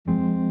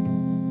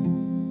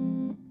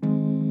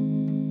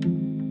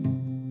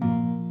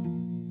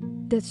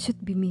That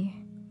Should Be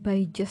Me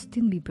by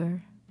Justin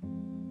Bieber.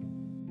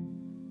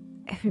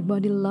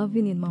 Everybody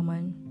loving in my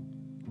mind.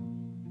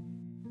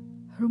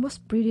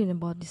 Rumors spreading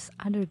about this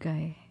other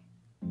guy.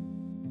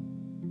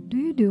 Do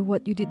you do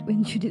what you did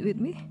when you did with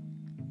me?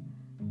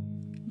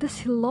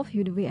 Does he love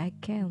you the way I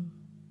can?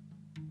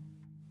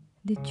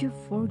 Did you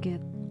forget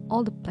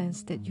all the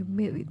plans that you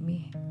made with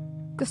me?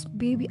 'Cause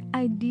baby,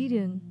 I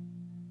didn't.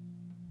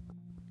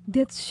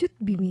 That should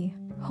be me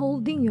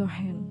holding your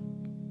hand.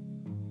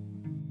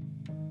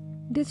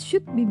 That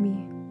should be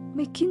me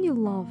making you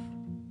laugh.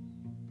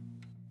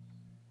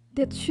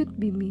 That should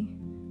be me.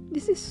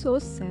 This is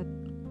so sad.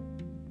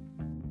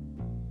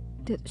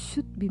 That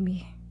should be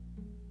me.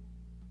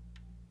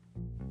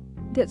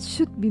 That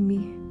should be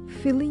me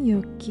feeling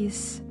your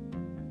kiss.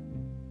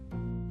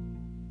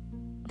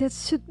 That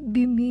should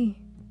be me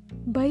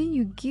buying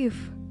you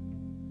gift.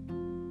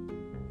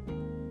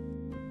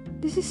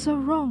 This is so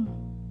wrong.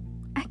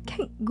 I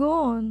can't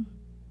go on.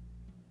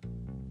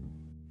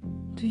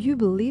 Do you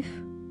believe?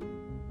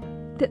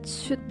 That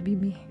should be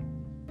me.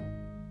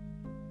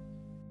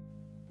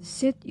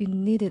 Said you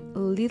needed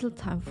a little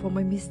time for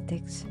my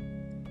mistakes.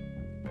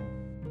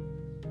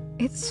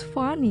 It's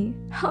funny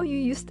how you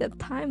used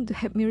that time to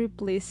have me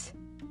replaced.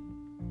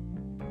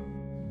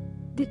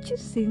 Did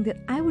you think that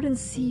I wouldn't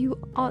see you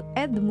out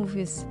at the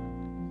movies?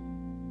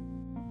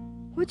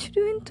 What you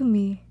doing to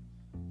me?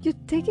 You're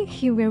taking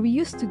him where we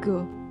used to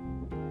go.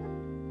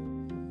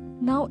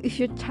 Now if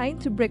you're trying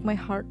to break my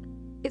heart,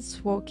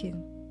 it's working.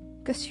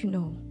 'Cause you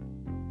know.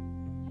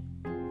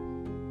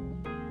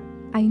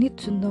 I need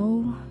to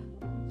know,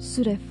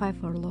 should I fight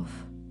for love?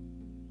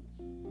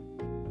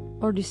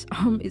 Or this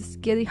arm is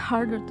getting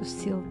harder to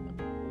seal.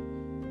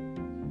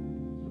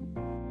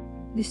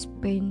 This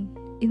pain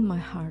in my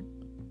heart.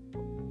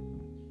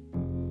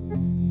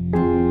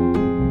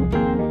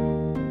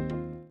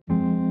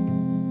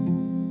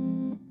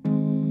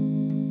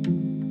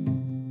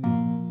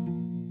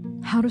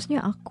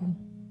 Harusnya Aku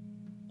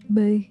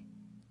by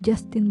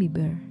Justin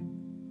Bieber.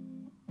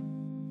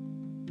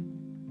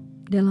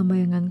 Dalam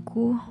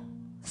bayanganku,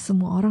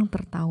 semua orang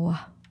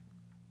tertawa.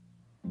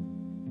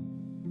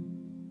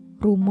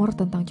 Rumor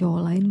tentang cowok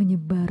lain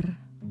menyebar.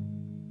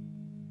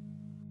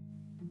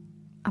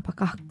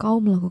 Apakah kau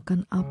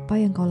melakukan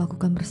apa yang kau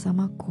lakukan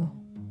bersamaku?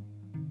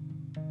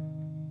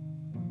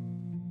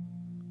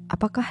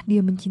 Apakah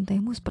dia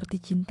mencintaimu seperti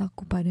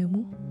cintaku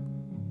padamu?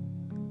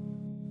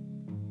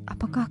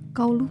 Apakah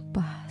kau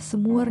lupa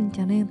semua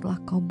rencana yang telah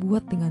kau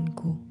buat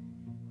denganku?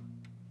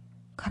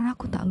 Karena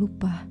aku tak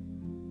lupa.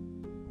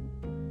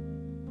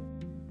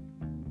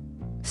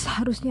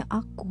 Seharusnya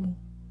aku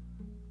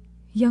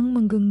yang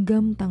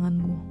menggenggam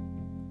tanganmu.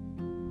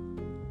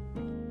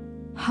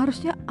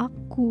 Harusnya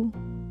aku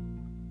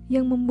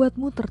yang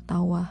membuatmu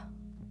tertawa.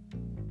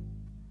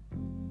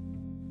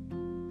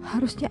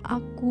 Harusnya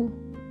aku.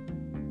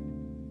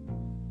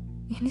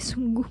 Ini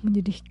sungguh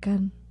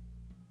menyedihkan.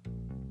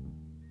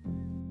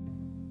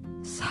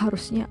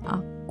 Seharusnya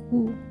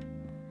aku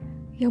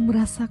yang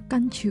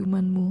merasakan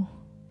ciumanmu.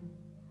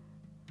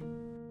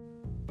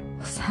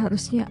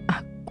 Seharusnya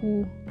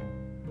aku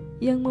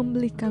yang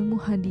membelikanmu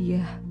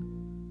hadiah.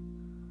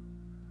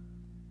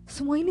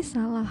 Semua ini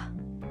salah.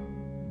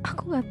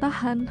 Aku gak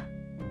tahan.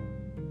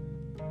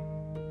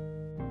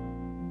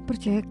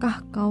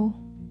 Percayakah kau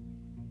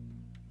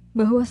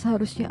bahwa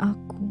seharusnya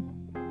aku?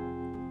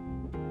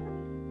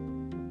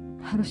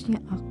 Harusnya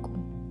aku.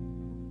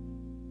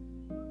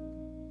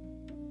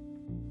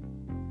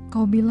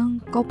 Kau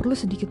bilang kau perlu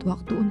sedikit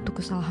waktu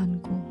untuk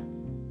kesalahanku.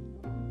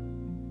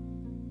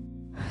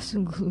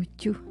 Sungguh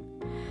lucu.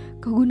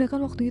 Kau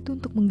gunakan waktu itu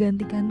untuk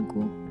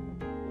menggantikanku.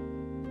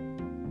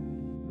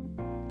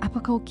 Apa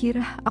kau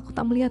kira aku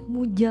tak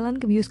melihatmu jalan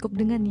ke bioskop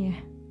dengannya?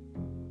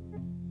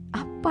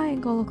 Apa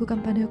yang kau lakukan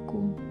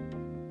padaku?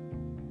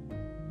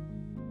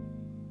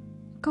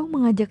 Kau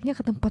mengajaknya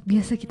ke tempat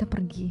biasa kita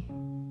pergi.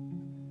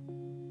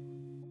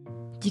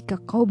 Jika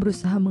kau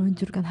berusaha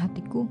menghancurkan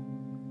hatiku,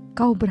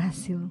 kau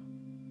berhasil.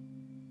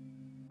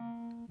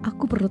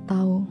 Aku perlu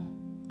tahu,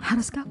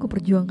 haruskah aku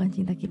perjuangkan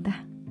cinta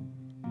kita?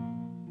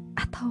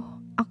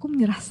 Atau aku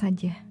menyerah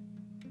saja?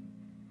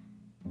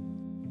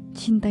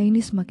 Cinta ini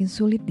semakin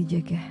sulit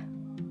dijaga.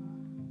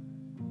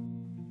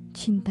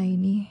 Cinta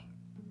ini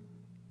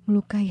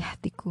melukai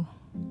hatiku.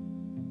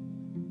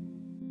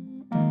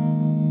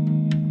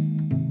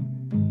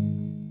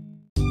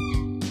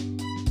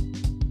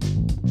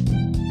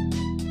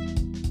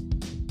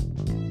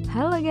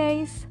 Halo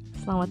guys,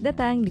 selamat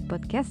datang di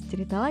podcast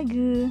Cerita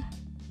Lagu.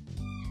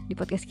 Di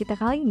podcast kita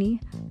kali ini,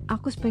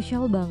 aku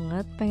spesial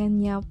banget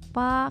pengen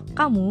nyapa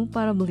kamu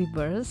para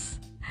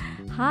Believers.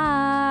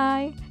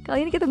 Hai,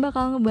 kali ini kita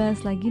bakal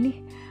ngebahas lagi nih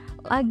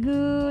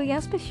lagu yang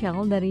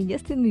spesial dari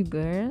Justin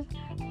Bieber,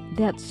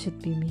 That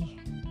Should Be Me.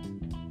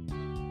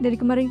 Dari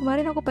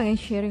kemarin-kemarin aku pengen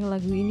sharing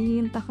lagu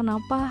ini, entah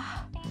kenapa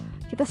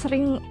kita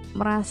sering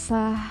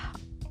merasa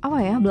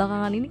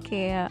belakangan ini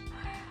kayak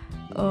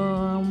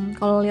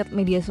kalau lihat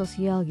media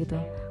sosial gitu,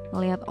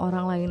 ngelihat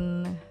orang lain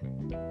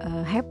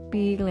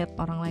happy, ngelihat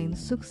orang lain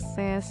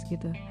sukses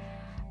gitu,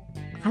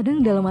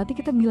 Kadang dalam hati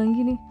kita bilang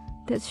gini,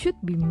 that should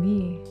be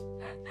me.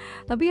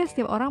 Tapi ya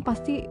setiap orang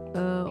pasti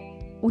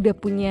udah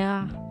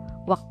punya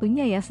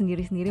waktunya ya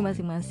sendiri-sendiri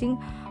masing-masing,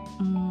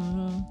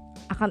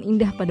 akan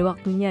indah pada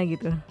waktunya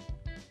gitu.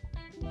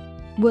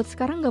 Buat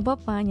sekarang gak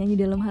apa-apa nyanyi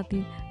dalam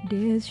hati,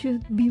 that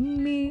should be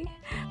me.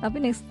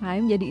 Tapi next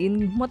time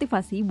jadiin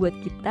motivasi buat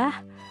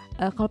kita,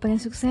 kalau pengen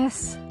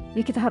sukses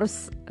ya kita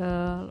harus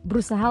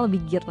berusaha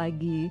lebih giat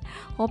lagi.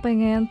 Kalau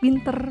pengen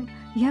pinter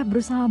ya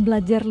berusaha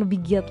belajar lebih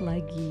giat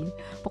lagi.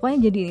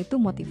 Pokoknya jadiin itu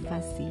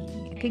motivasi.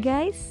 Oke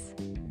guys.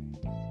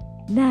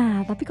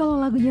 Nah tapi kalau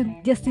lagunya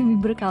Justin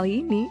Bieber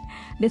kali ini,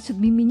 That Should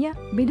Be Me-nya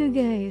beda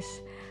guys.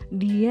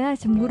 Dia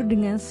cemburu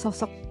dengan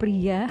sosok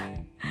pria,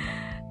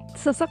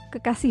 sosok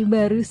kekasih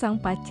baru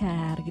sang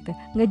pacar gitu.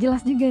 Gak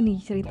jelas juga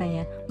nih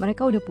ceritanya,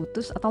 mereka udah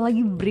putus atau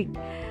lagi break.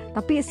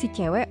 Tapi si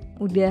cewek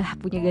udah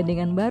punya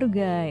gandengan baru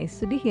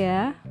guys. Sedih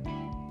ya.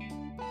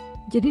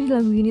 Jadi di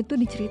lagu ini tuh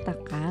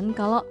diceritakan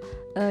kalau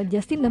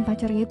Justin dan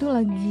pacarnya itu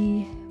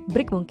lagi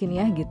break mungkin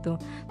ya gitu.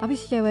 Tapi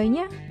si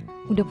ceweknya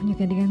udah punya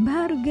gandengan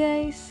baru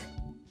guys.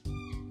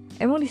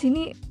 Emang di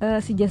sini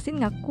si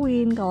Justin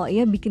ngakuin kalau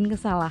ia bikin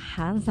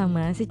kesalahan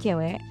sama si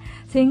cewek,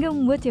 sehingga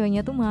membuat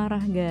ceweknya tuh marah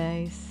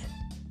guys.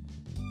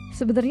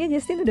 Sebenarnya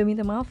Justin udah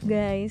minta maaf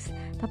guys,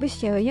 tapi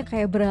si ceweknya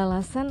kayak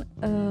beralasan,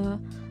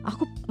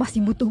 aku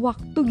masih butuh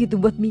waktu gitu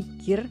buat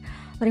mikir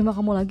terima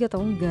kamu lagi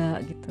atau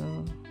enggak gitu.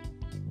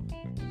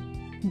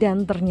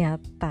 Dan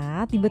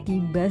ternyata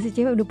tiba-tiba si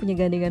cewek udah punya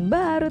gandengan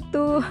baru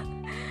tuh.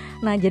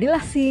 Nah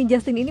jadilah si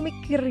Justin ini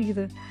mikir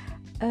gitu,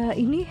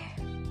 ini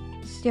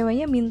si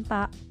ceweknya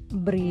minta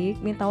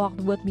break, minta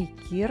waktu buat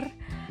mikir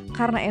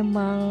karena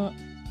emang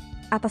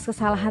atas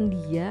kesalahan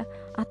dia,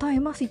 atau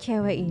emang si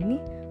cewek ini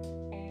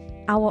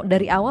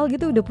dari awal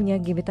gitu udah punya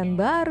gebetan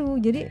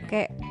baru, jadi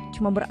kayak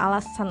cuma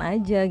beralasan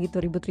aja gitu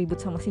ribut-ribut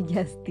sama si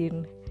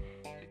Justin.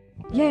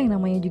 Ya yang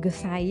namanya juga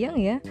sayang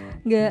ya,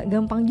 gak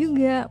gampang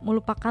juga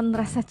melupakan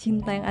rasa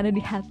cinta yang ada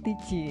di hati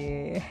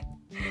cie.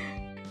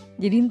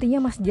 Jadi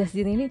intinya Mas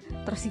Justin ini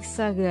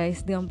tersiksa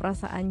guys dengan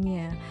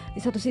perasaannya. Di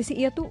satu sisi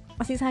ia tuh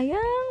masih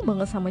sayang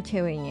banget sama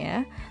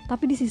ceweknya,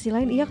 tapi di sisi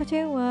lain ia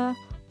kecewa.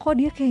 Kok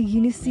dia kayak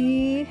gini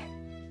sih?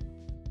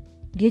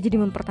 Dia jadi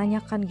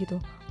mempertanyakan gitu,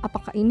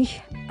 apakah ini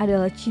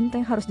adalah cinta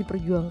yang harus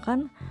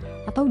diperjuangkan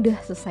atau udah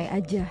selesai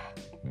aja?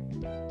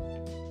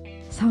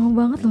 Sama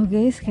banget loh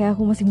guys, kayak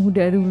aku masih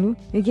muda dulu.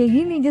 Ya kayak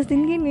gini,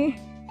 Justin gini.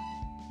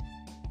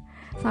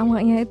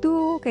 Samanya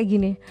itu kayak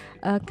gini,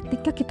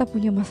 ketika kita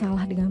punya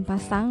masalah dengan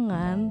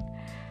pasangan,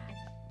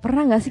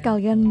 pernah gak sih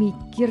kalian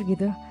mikir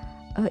gitu,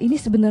 ini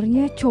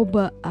sebenarnya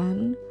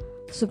cobaan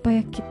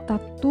supaya kita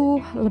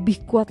tuh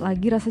lebih kuat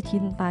lagi rasa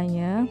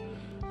cintanya,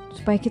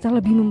 supaya kita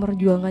lebih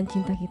memperjuangkan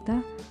cinta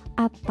kita,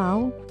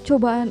 atau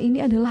cobaan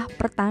ini adalah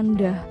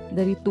pertanda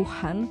dari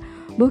Tuhan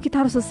bahwa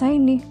kita harus selesai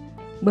nih,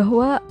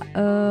 bahwa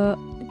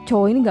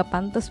cowok ini gak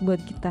pantas buat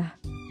kita.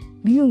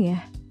 Bingung ya?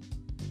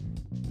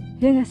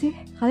 Ya gak sih?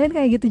 Kalian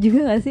kayak gitu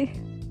juga gak sih?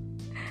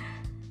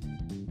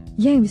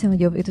 Ya yang bisa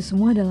ngejawab itu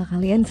semua adalah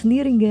kalian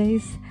sendiri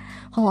guys.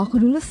 Kalau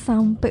aku dulu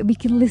sampai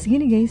bikin list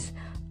gini guys,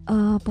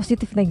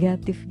 positif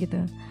negatif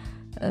gitu.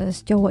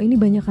 Cowok ini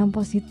banyakan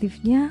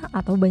positifnya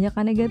atau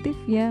banyakan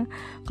negatifnya.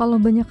 Kalau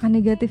banyakan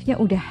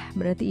negatifnya udah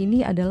berarti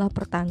ini adalah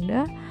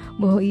pertanda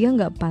bahwa ia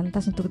gak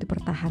pantas untuk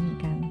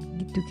dipertahankan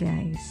gitu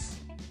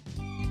guys.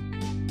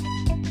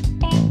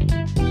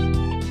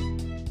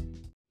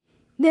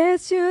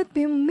 That should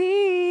be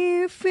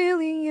me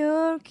feeling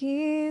your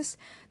kiss.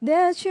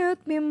 That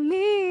should be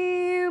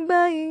me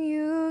buying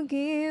you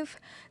gift.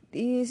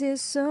 This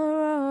is so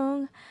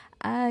wrong,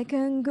 I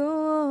can't go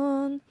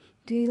on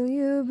till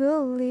you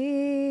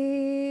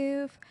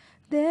believe.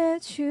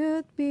 That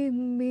should be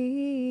me.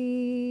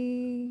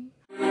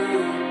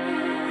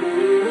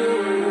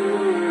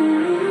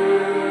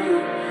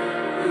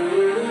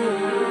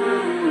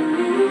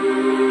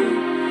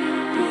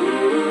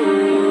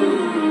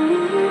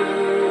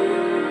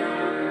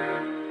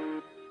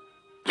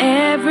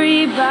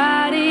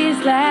 Everybody's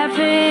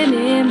laughing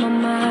in my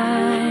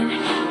mind.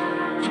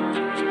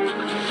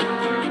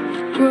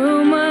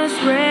 Rumors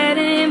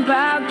spreading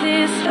about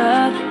this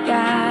other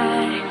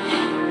guy.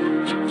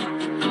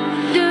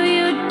 Do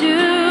you do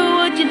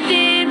what you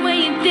did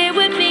when you did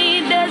with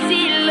me? Does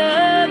he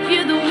love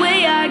you the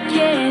way I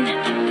can?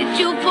 Did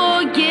you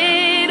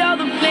forget all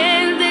the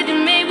plans that you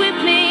made with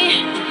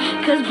me?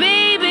 'Cause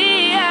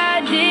baby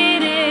I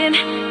didn't.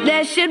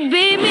 That should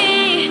be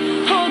me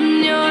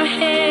holding your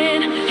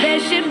hand. That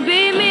should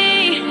be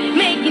me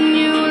making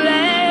you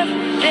laugh.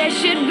 That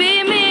should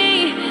be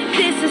me.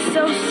 This is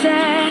so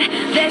sad.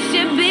 That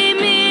should be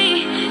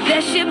me.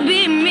 That should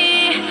be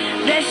me.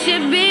 That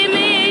should be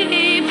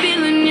me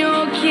feeling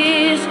your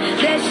kiss.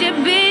 That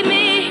should be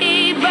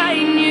me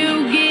buying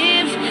you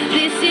gifts.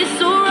 This is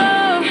so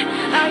wrong,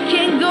 I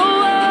can't go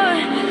on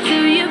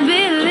till you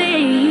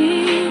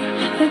believe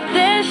that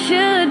there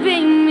should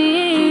be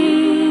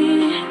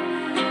me.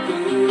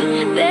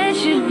 That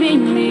should be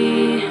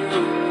me.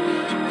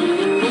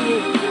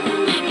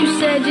 You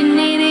said you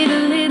needed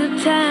a little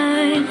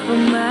time for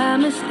my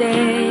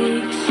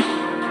mistakes.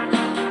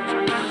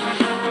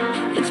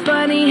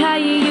 why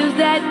you use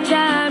that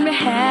time to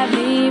have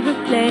me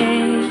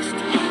replaced.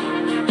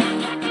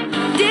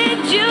 Did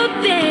you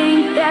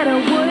think that I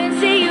wouldn't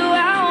see you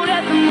out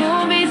at the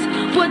movies?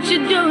 What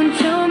you're doing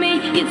to me,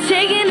 you're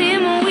taking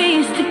him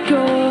ways to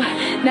go.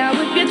 Now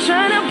if you're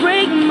trying to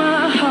break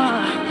my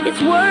heart,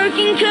 it's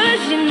working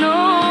 'cause you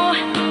know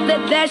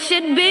that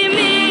should be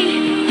me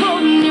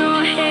holding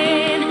your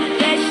hand.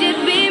 That should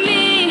be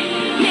me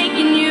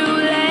making you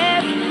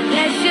laugh.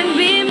 That should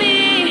be me.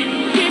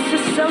 This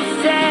is so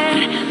sad.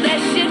 That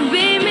should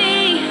be me.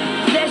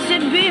 That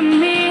should be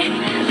me.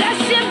 That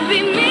should be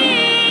me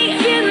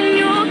feeling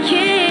your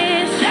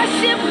kiss. That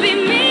should be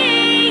me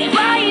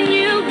buying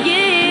you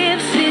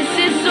gifts. This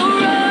is so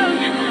wrong.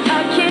 I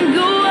can't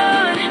go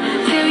on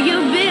till you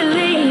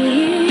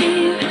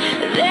believe.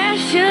 That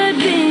should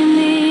be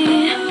me.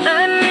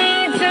 I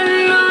need to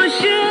know,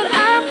 should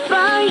I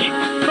fight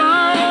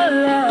for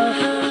love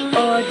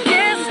or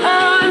this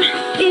on?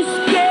 It's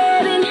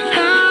getting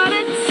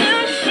harder to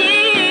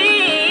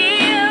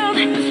shield.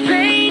 It's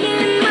pain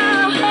in my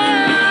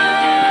heart.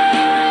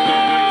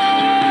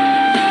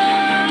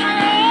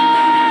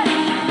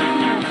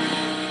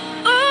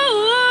 Ooh,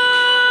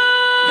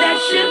 that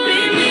should be